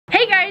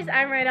guys,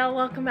 I'm Rydel.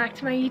 Welcome back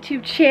to my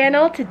YouTube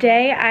channel.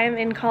 Today I'm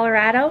in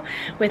Colorado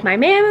with my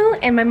Mamu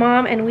and my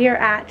mom, and we are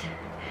at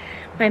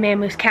my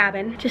Mamu's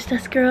cabin. Just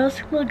us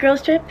girls, little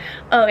girls trip.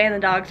 Oh, and the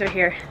dogs are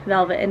here,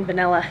 Velvet and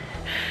Vanilla.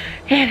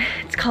 And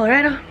it's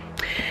Colorado.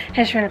 I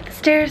just ran up the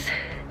stairs.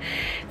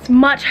 It's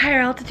much higher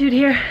altitude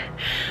here,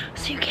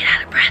 so you get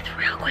out of breath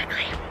real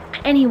quickly.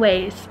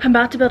 Anyways, I'm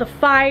about to build a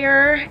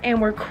fire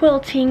and we're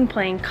quilting,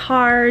 playing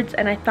cards,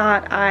 and I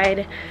thought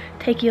I'd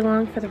take you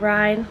along for the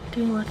ride,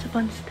 doing lots of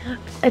fun stuff.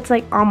 It's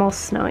like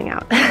almost snowing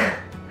out.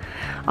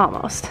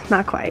 Almost,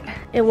 not quite.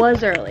 It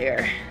was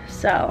earlier,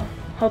 so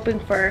hoping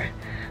for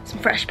some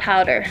fresh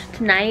powder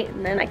tonight,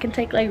 and then I can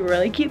take like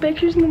really cute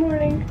pictures in the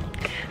morning.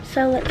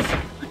 So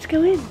let's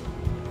go in.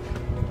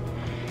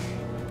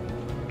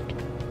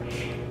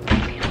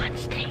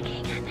 Everyone's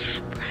taking a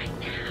nap right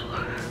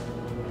now.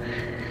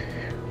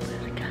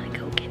 But I gotta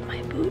go get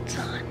my boots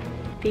on.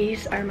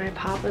 These are my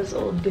papa's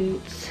old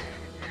boots,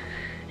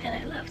 and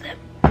I love them.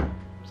 So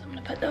I'm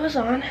gonna put those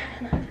on,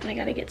 and I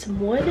gotta get some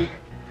wood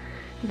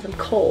and some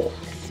coal.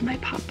 This is my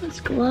papa's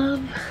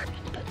glove.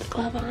 Put the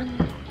glove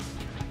on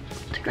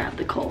to grab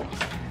the coal.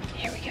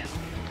 Here we go.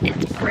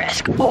 It's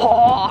brisk.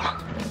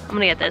 Oh, I'm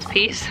gonna get this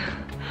piece.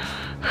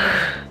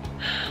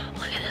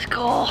 Look at this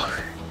coal.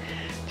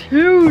 It's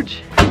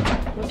huge.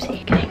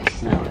 Whoopsie, getting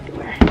snow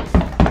everywhere.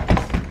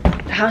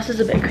 The house is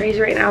a bit crazy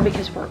right now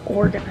because we're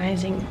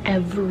organizing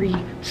every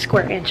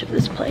square inch of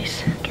this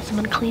place. Guess I'm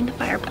gonna clean the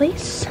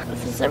fireplace.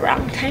 This is the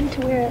wrong time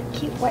to wear a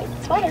cute white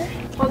sweater.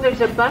 Oh,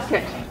 there's a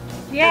bucket.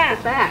 Yeah, at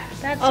the back.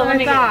 That's what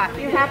I thought.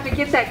 You have to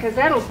get that because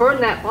that'll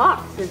burn that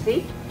box,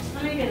 Sissy.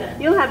 Let me get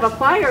it. You'll have a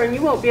fire and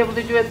you won't be able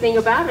to do a thing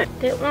about it.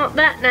 Don't want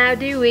that now,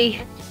 do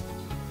we?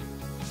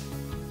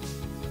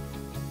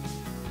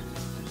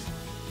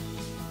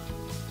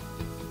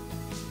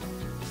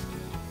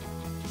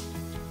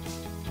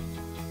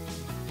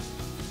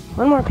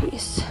 One more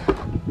piece.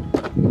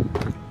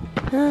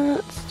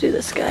 Let's do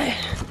this guy.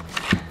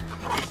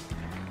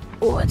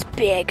 Oh, it's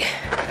big.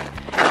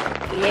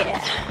 Yeah.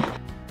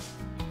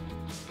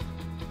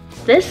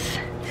 This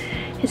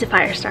is a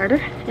fire starter,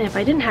 and if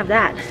I didn't have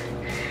that,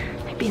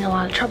 I'd be in a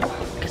lot of trouble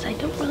because I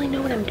don't really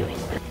know what I'm doing.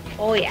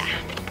 Oh yeah.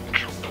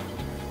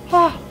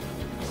 Ow.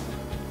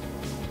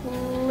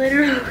 Oh.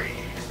 Literally.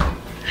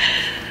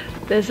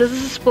 This is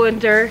a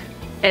splinter,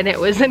 and it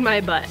was in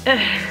my butt.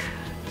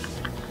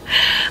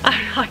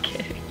 I'm not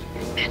kidding.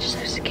 That's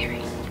so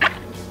scary.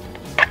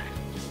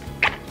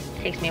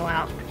 Takes me a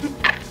while.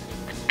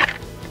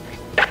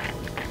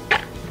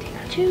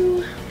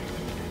 Two.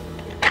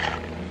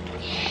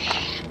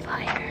 Yeah,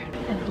 fire.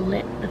 I've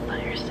lit the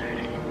fire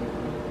starter.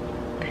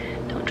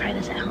 Don't try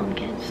this at home,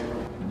 kids.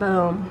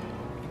 Boom.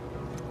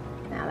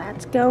 Now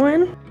that's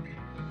going.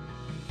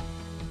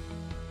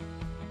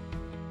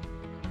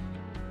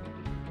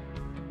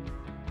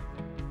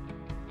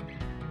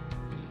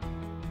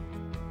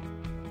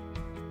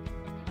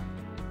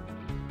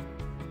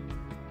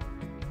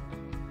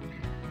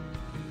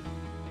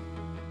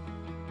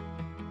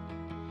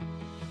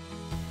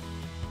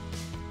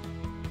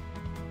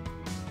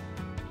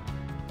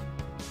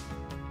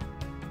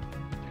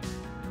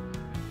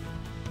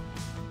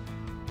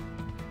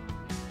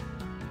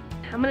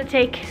 I'm gonna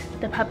take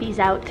the puppies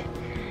out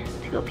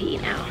to go pee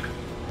now.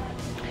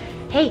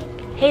 Hey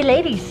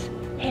ladies.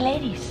 Hey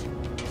ladies.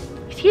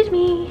 Excuse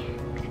me.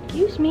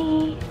 Excuse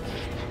me.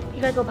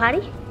 You gotta go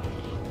potty?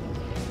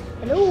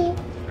 Hello?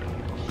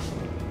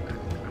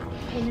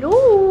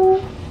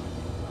 Hello?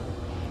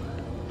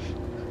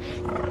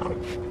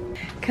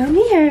 Come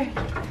here.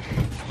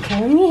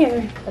 Come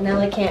here.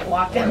 Vanilla can't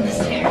walk down the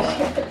stairs.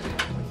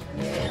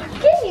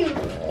 Can you?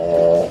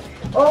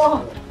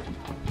 Oh.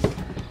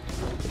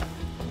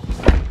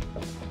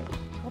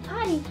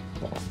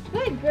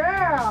 Good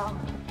girl.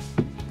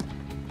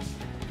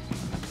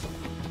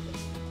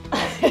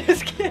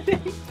 Just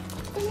kidding.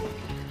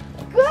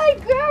 Good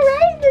girl,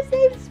 right in the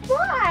same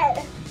spot.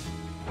 Is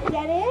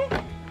that it?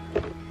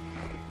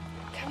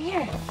 Come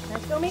here.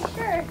 Let's go make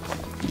sure.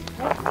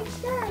 Let's make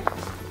sure.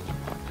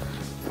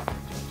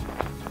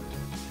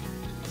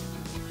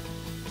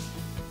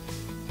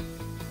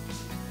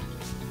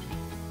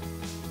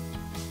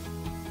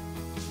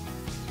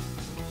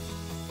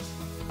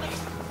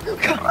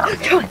 Come on,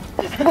 come on.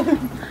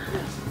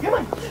 Come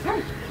on,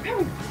 hurry,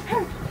 hurry,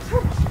 hurry,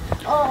 hurry.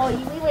 Oh,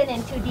 we went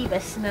in too deep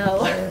of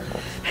snow.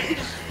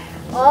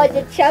 Oh,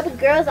 the chubby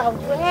girls are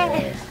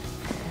wet.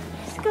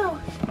 Let's go.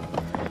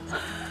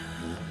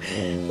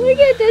 Look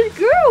at this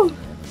girl.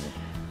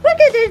 Look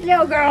at this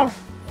little girl.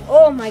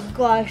 Oh my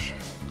gosh.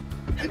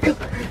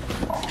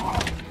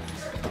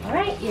 All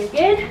right, you're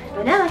good.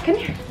 Vanilla, come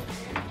here.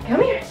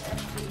 Come here.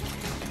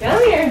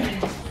 Come here.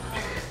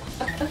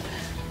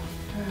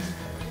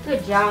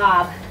 Good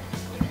job.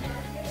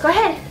 Go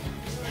ahead.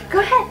 Go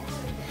ahead.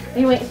 Are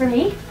you waiting for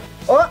me?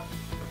 Oh,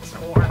 it's the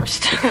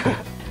worst.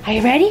 Are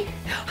you ready?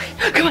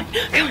 Come on,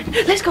 come on.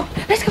 Let's go,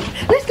 let's go,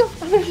 let's go.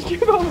 I'm gonna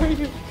trip over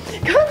you.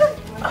 Come on,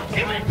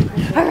 come on.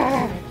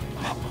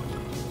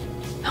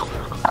 No.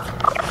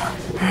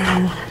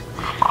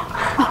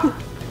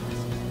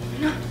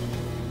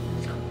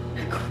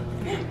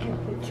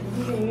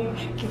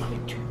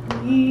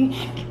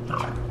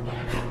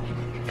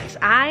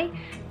 I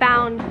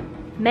found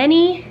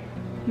many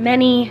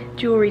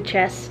jewelry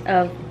chests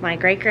of my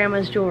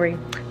great-grandma's jewelry.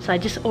 So I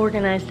just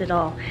organized it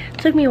all. It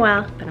took me a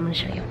while, but I'm gonna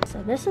show you.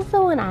 So this is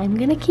the one I'm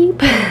gonna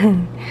keep.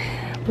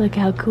 Look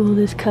how cool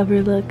this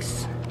cover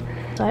looks.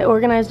 So I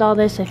organized all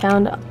this. I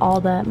found all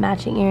the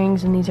matching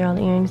earrings, and these are all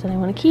the earrings that I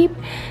wanna keep.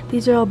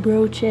 These are all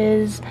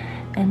brooches,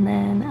 and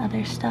then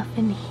other stuff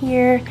in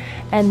here.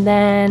 And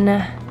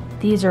then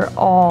these are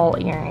all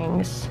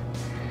earrings.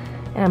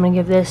 And I'm gonna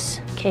give this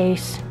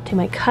case to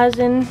my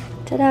cousin.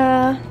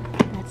 Ta-da!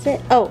 That's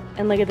it. Oh,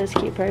 and look at this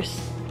cute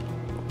purse.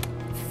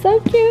 So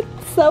cute,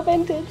 so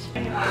vintage.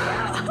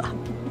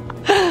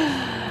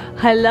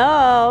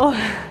 Hello.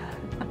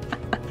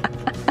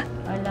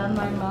 I love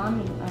my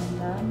mommy. I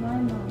love my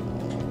mommy.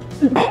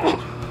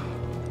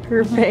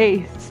 Her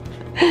face.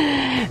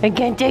 I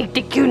can't take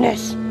the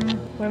cuteness.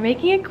 We're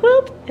making a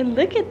quilt, and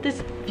look at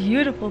this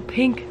beautiful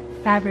pink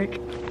fabric.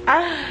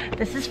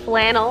 This is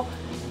flannel,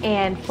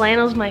 and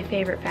flannel's my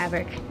favorite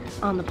fabric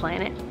on the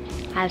planet.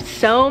 I have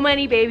so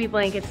many baby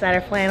blankets that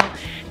are flannel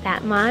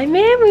that my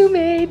Mamu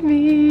made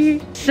me.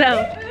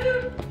 So,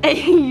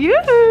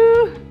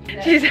 yoo-hoo!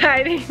 She's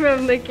hiding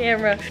from the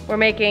camera. We're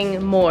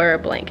making more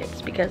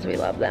blankets because we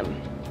love them.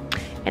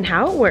 And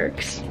how it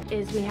works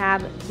is we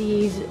have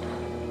these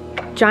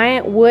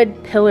giant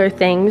wood pillar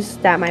things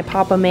that my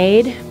papa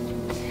made.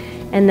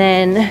 And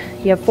then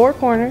you have 4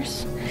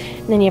 corners.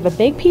 And then you have a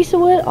big piece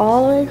of wood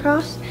all the way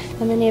across.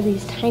 And then you have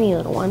these tiny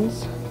little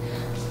ones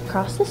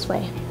across this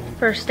way.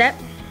 First step,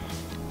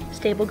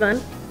 staple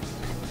gun.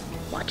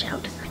 Watch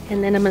out.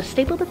 And then I'm gonna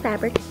staple the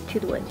fabric to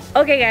the wood.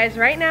 Okay guys,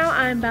 right now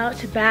I'm about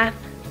to bath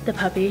the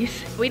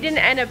puppies. We didn't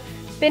end up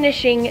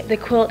finishing the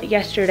quilt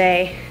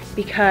yesterday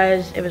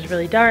because it was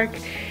really dark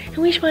and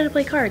we just wanted to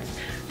play cards.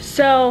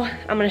 So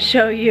I'm gonna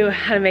show you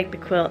how to make the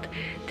quilt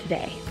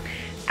today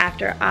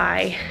after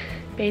I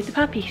bathe the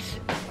puppies.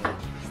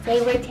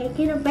 Say we're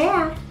taking a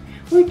bath.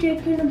 We're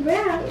taking a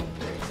bath.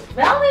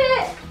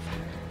 Velvet!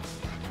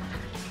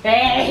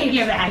 Hey,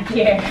 get back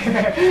here.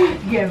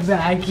 Get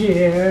back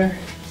here.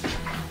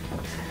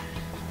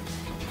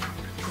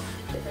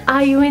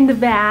 Are you in the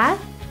bath?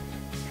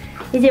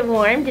 Is it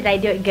warm? Did I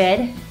do it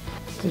good?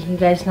 Did you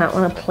guys not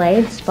want to play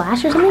and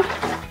splash or something?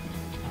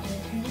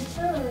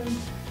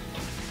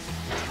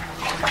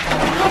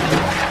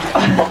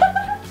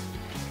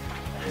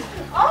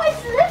 Oh,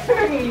 it's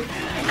slippery!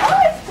 Oh,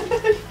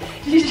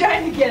 it's she's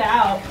trying to get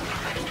out.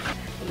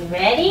 You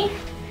ready?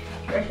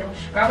 Here's some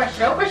scrub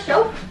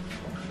soap.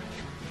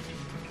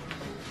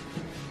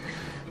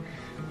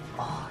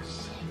 Oh,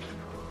 sick.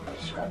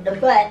 Scrub the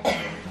butt.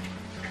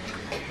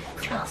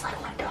 Smells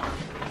like my dog.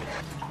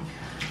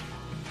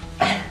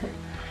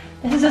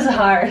 This is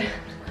hard.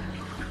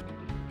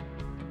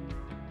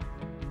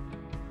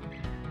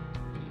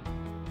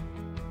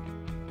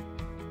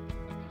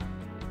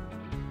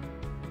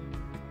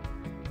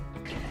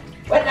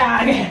 What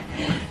dog?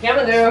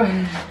 Yamadu.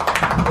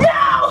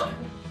 No!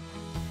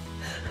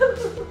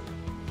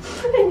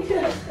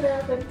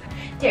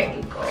 There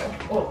you go.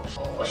 Oh,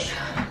 gosh.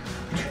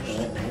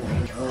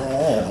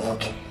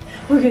 Okay.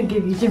 We're gonna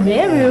give you to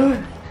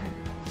Mamu.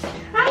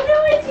 I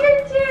know it's your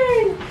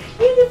turn.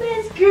 You're the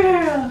best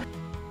girl.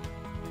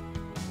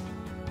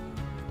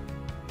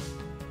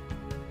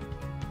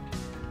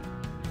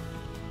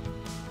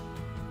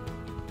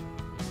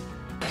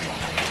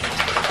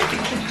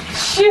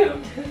 Shoot.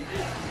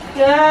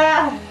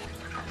 Ah.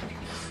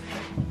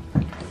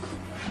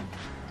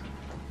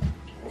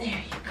 There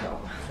you go.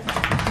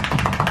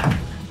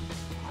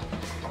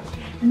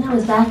 And that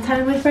was bath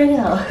time with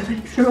Rydel.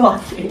 Thanks for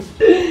watching.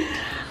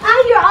 Ah,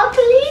 you're all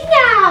clean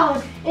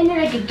now. And then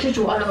I can kiss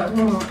you all over.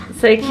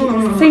 So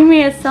sing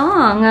me a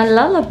song, a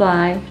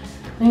lullaby.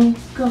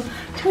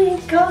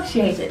 Twinkle,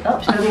 shades it.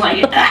 Oh, she doesn't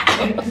like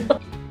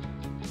it.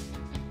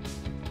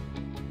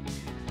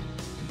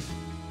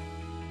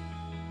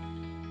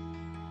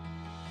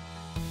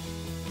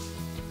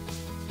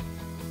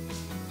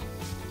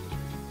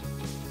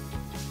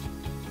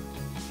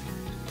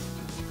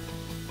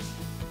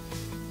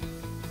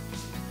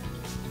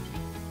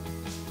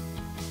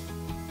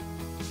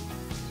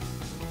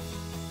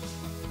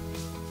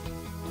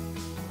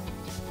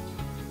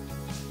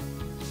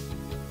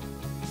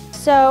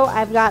 So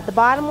I've got the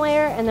bottom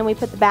layer, and then we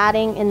put the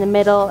batting in the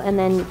middle, and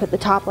then you put the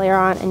top layer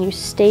on, and you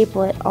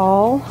staple it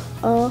all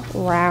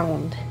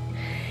around.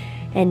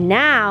 And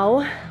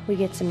now we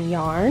get some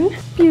yarn,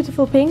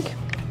 beautiful pink,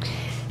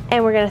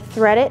 and we're gonna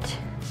thread it.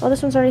 Oh,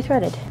 this one's already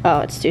threaded.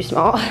 Oh, it's too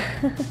small.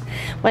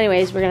 Well,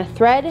 anyways, we're gonna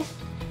thread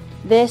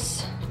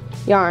this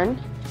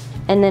yarn,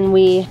 and then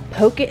we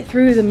poke it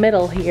through the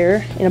middle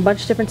here in a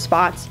bunch of different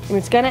spots, and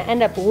it's gonna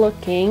end up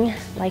looking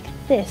like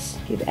this.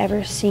 If you've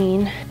ever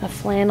seen a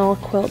flannel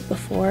quilt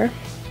before.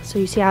 So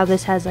you see how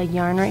this has like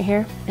yarn right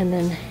here, and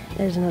then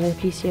there's another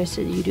piece here,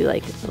 so you do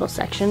like little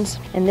sections,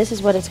 and this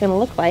is what it's gonna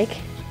look like.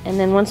 And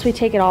then once we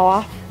take it all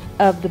off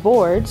of the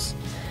boards,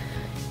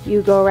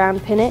 you go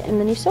around, pin it, and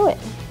then you sew it,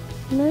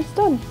 and then it's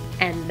done.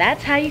 And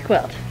that's how you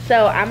quilt.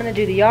 So I'm gonna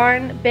do the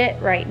yarn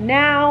bit right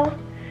now,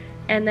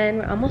 and then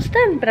we're almost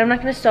done, but I'm not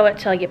gonna sew it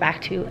till I get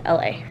back to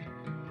LA.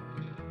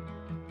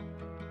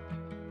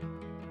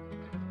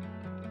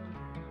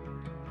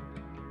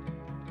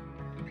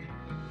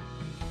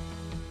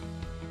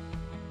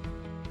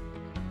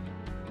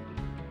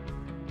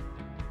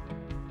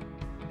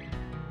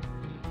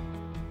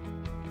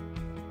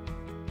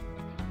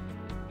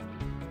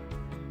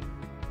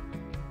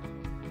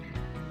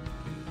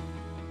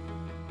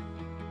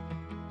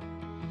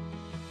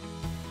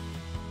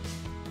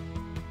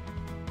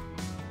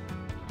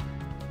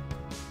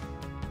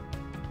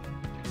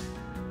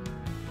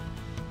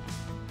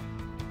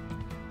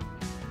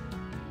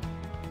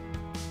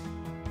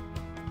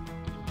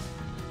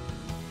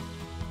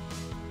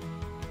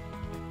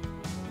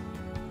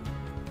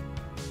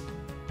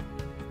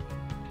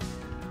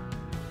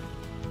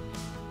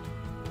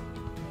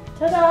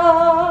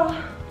 Ta-da!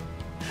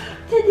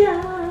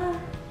 Ta-da!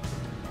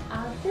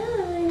 All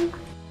done.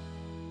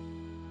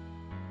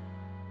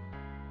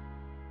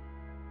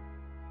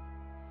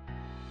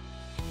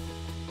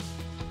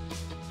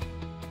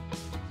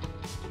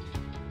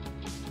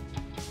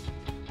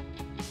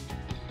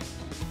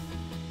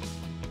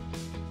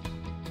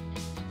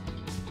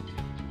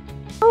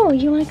 Oh,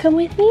 you want to come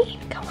with me?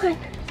 Come on.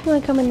 You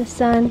want to come in the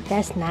sun?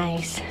 That's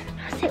nice.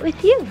 I'll sit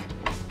with you.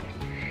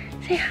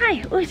 Say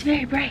hi. Oh, it's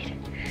very bright.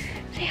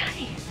 Say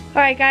hi.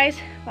 All right, guys.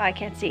 Well, I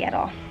can't see at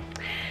all.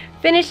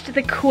 Finished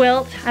the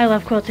quilt. I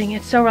love quilting.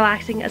 It's so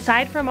relaxing.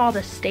 Aside from all the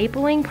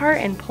stapling part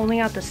and pulling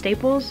out the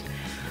staples,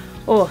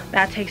 oh,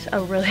 that takes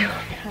a really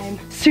long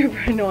time. Super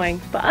annoying.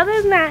 But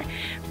other than that,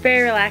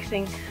 very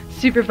relaxing.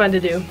 Super fun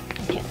to do.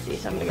 I can't see,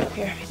 so I'm gonna go up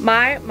here.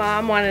 My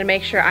mom wanted to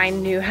make sure I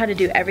knew how to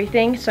do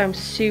everything, so I'm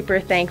super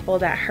thankful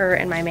that her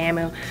and my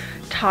Mamu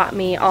taught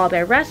me all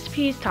their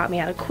recipes, taught me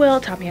how to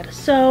quilt, taught me how to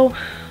sew,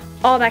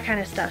 all that kind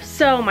of stuff.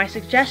 So my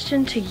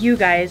suggestion to you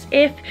guys,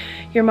 if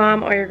your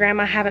mom or your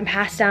grandma haven't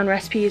passed down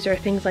recipes or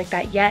things like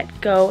that yet,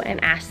 go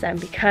and ask them,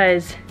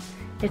 because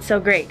it's so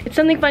great. It's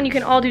something fun you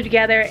can all do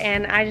together,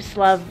 and I just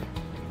love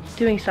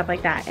doing stuff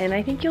like that, and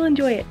I think you'll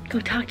enjoy it. Go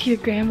talk to your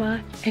grandma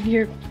and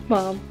your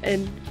mom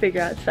and figure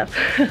out stuff.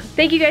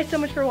 Thank you guys so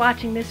much for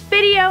watching this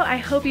video. I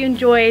hope you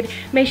enjoyed.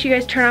 Make sure you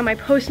guys turn on my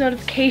post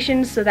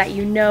notifications so that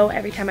you know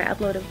every time I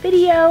upload a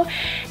video,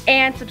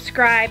 and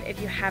subscribe if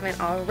you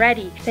haven't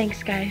already.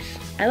 Thanks guys.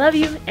 I love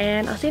you,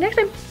 and I'll see you next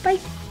time. Bye.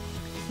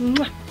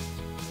 Mwah.